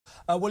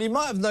Well, you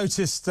might have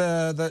noticed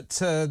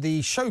that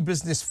the show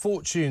business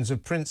fortunes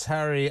of Prince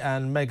Harry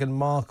and Meghan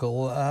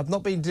Markle have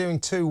not been doing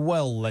too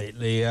well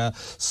lately.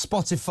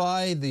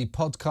 Spotify, the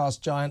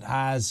podcast giant,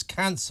 has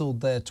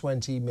cancelled their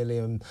 $20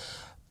 million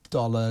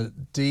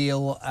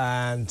deal,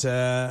 and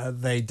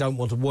they don't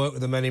want to work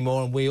with them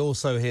anymore. And we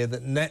also hear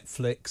that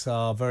Netflix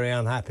are very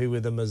unhappy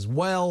with them as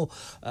well,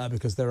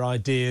 because their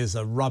ideas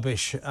are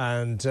rubbish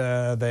and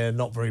they're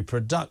not very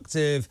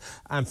productive,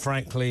 and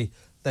frankly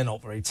they're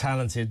not very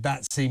talented.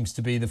 That seems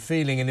to be the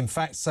feeling. And in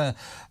fact,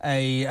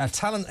 a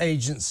talent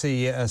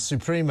agency,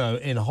 Supremo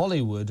in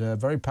Hollywood, a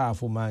very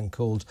powerful man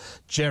called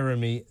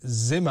Jeremy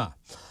Zimmer,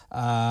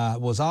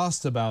 was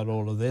asked about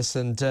all of this,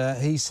 and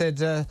he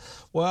said,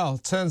 well,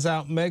 turns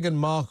out Meghan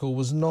Markle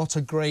was not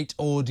a great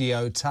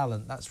audio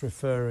talent. That's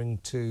referring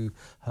to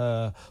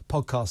her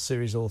podcast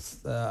series,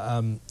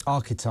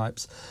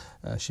 Archetypes.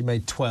 She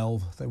made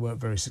 12. They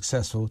weren't very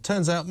successful.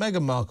 Turns out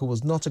Meghan Markle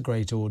was not a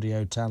great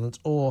audio talent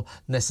or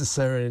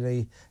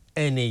necessarily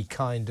any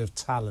kind of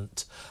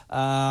talent.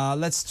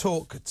 Let's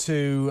talk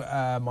to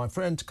my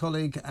friend,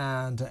 colleague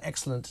and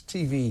excellent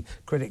TV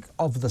critic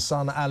of The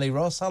Sun, Ali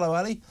Ross. Hello,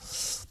 Ali.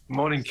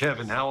 Morning,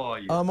 Kevin. How are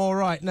you? I'm all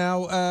right.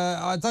 Now,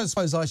 I don't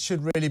suppose I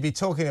should really be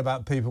talking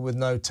about people with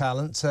no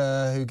talent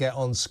who get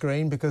on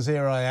screen, because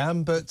here I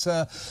am, but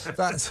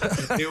that's...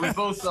 Here we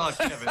both are,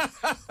 Kevin.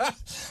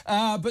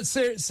 But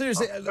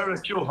seriously... We're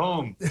at your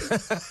home.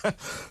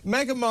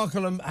 Meghan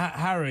Markle and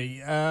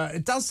Harry,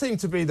 it does seem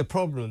to be the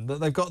problem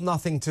that they've got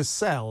nothing to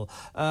sell.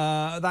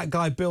 That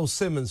guy Bill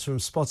Simmons from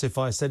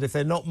Spotify said if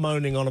they're not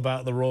moaning on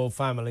about the royal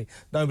family,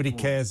 nobody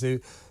cares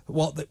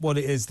what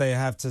it is they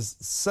have to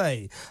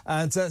say.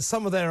 And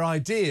some of their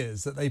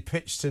ideas that they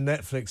pitched to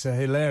Netflix are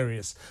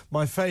hilarious.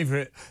 My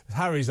favourite,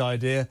 Harry's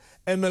idea,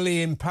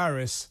 Emily in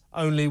Paris,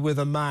 only with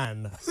a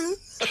man.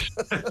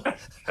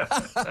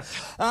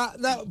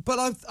 No, but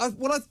I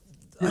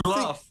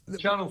laugh.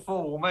 Channel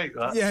 4 will make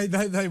that. Yeah,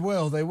 they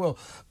will.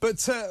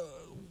 But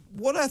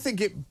what I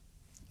think it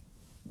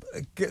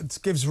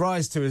gives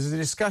rise to is a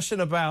discussion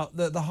about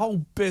the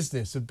whole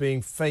business of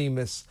being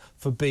famous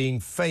for being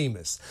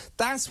famous.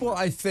 That's what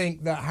I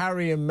think that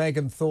Harry and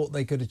Meghan thought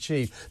they could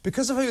achieve.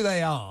 Because of who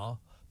they are,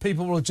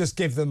 people will just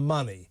give them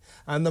money.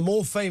 And the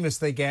more famous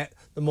they get,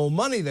 the more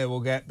money they will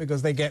get,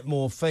 because they get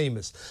more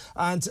famous.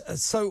 And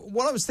so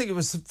what I was thinking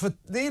was, for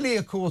nearly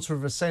a quarter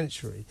of a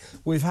century,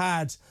 we've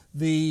had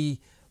the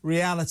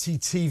reality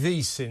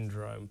TV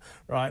syndrome,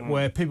 right,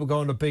 where people go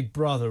on to Big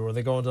Brother or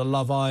they go on to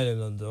Love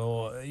Island,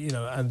 or, you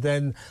know, and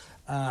then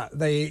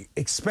they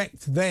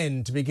expect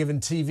then to be given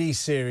TV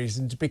series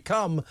and to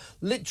become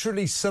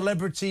literally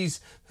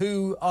celebrities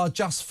who are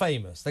just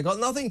famous. They've got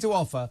nothing to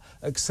offer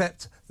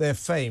except their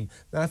fame.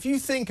 Now, if you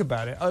think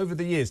about it, over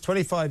the years,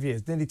 25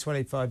 years, nearly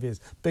 25 years,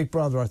 Big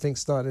Brother, I think,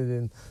 started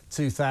in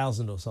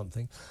 2000 or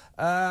something,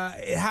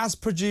 it has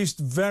produced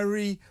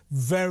very,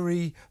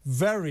 very,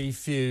 very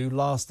few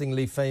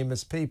lastingly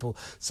famous people.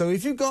 So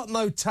if you've got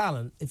no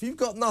talent, if you've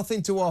got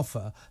nothing to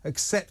offer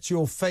except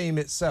your fame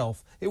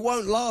itself, it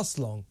won't last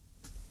long.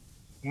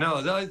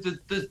 No,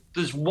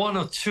 there's one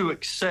or two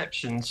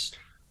exceptions,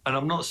 and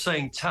I'm not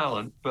saying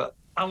talent, but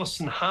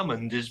Alison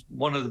Hammond is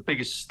one of the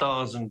biggest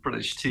stars in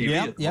British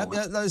TV.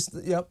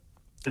 Yep.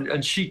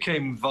 And she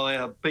came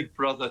via Big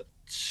Brother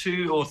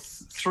 2 or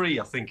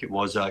 3, I think it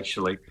was,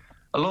 actually,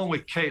 along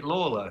with Kate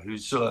Lawler,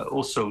 who's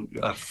also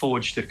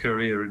forged a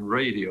career in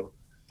radio.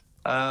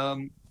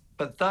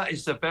 But that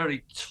is the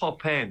very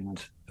top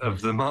end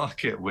of the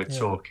market we're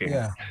talking.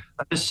 Yeah.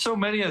 There's so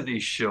many of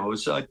these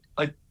shows.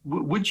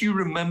 Would you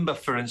remember,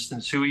 for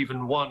instance, who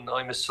even won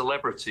I'm a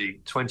Celebrity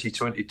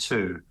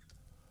 2022?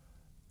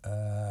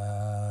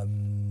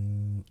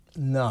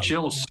 No.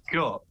 Jill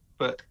Scott.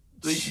 But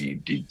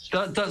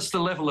that's the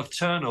level of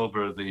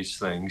turnover of these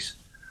things.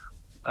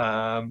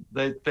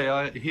 They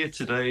are here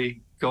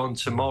today, gone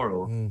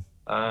tomorrow.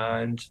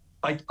 And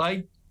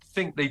I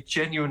think they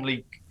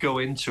genuinely go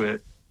into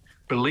it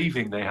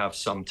believing they have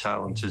some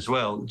talent as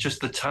well,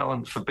 just the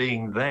talent for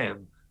being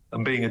them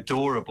and being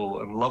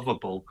adorable and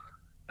lovable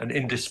and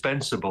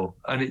indispensable.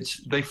 And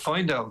they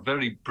find out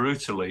very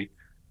brutally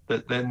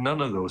that they're none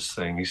of those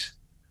things.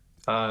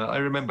 I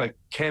remember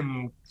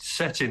Kem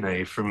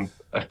Cetinay from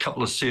a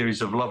couple of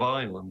series of Love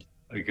Island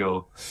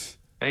ago.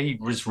 He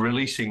was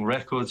releasing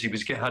records. He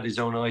had his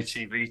own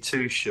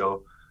ITV2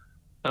 show.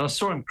 And I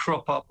saw him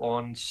crop up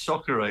on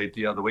Soccer Aid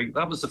the other week.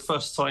 That was the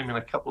first time in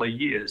a couple of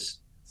years.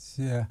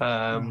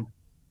 Yeah.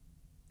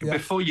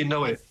 Before you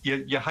know it,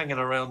 you're hanging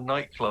around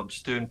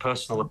nightclubs doing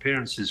personal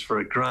appearances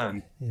for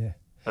 $1,000. Yeah.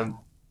 And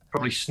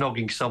probably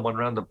snogging someone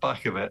around the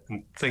back of it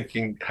and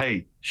thinking,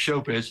 hey,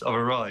 showbiz, I've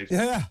arrived.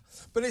 Yeah,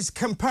 but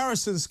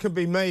comparisons can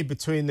be made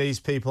between these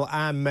people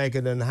and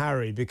Meghan and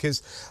Harry,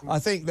 because I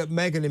think that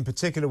Meghan in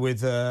particular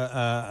with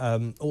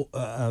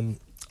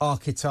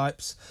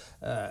Archetypes,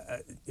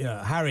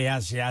 Harry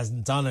actually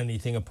hasn't done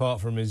anything apart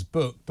from his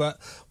book, but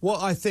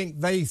what I think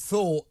they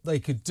thought they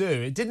could do,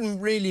 it didn't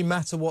really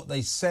matter what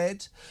they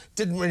said,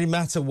 didn't really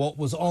matter what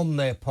was on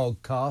their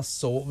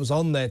podcasts or what was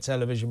on their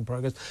television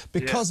programs,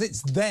 because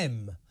it's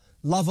them,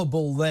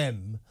 lovable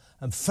them,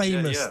 and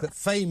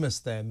famous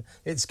them,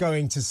 it's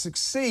going to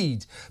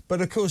succeed.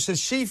 But of course, as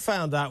she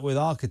found out with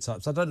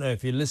Archetypes, I don't know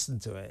if you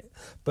listened to it,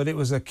 but it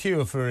was a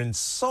cure for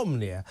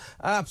insomnia,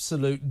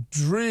 absolute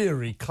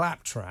dreary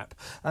claptrap.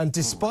 And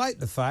despite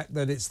the fact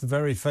that it's the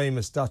very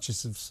famous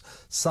Duchess of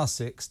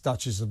Sussex,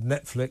 Duchess of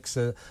Netflix,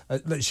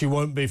 that she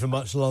won't be for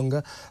much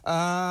longer,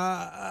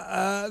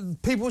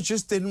 people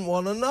just didn't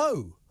want to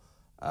know.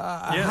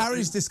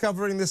 Harry's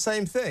discovering the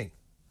same thing.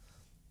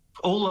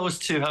 All those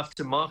two have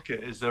to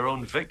market is their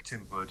own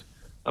victimhood,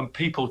 and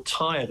people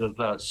tired of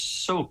that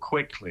so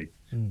quickly.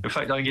 In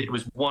fact, I think it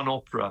was one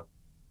opera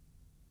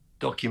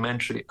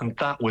documentary, and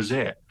that was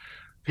it.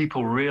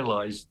 People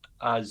realised,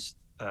 as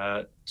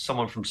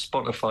someone from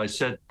Spotify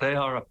said, they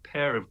are a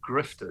pair of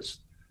grifters.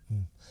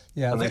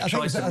 Yeah,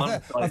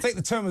 I think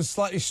the term was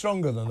slightly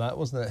stronger than that,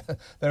 wasn't it?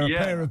 They're a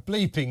pair of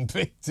bleeping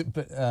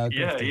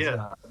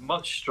grifters,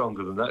 much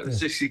stronger than that. It's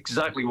just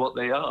exactly what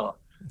they are.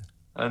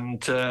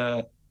 And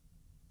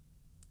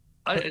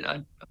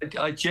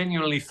I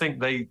genuinely think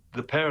the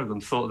pair of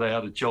them thought they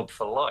had a job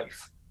for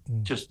life,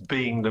 just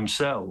being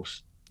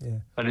themselves. Yeah.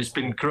 And it's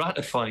been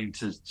gratifying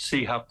to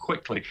see how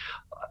quickly.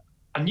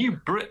 I knew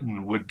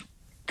Britain would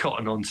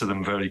cotton onto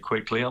them very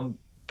quickly.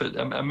 But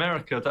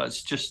America,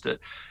 that's just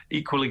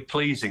equally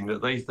pleasing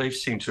that they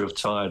seem to have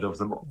tired of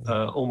them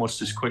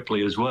almost as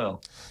quickly as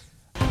well.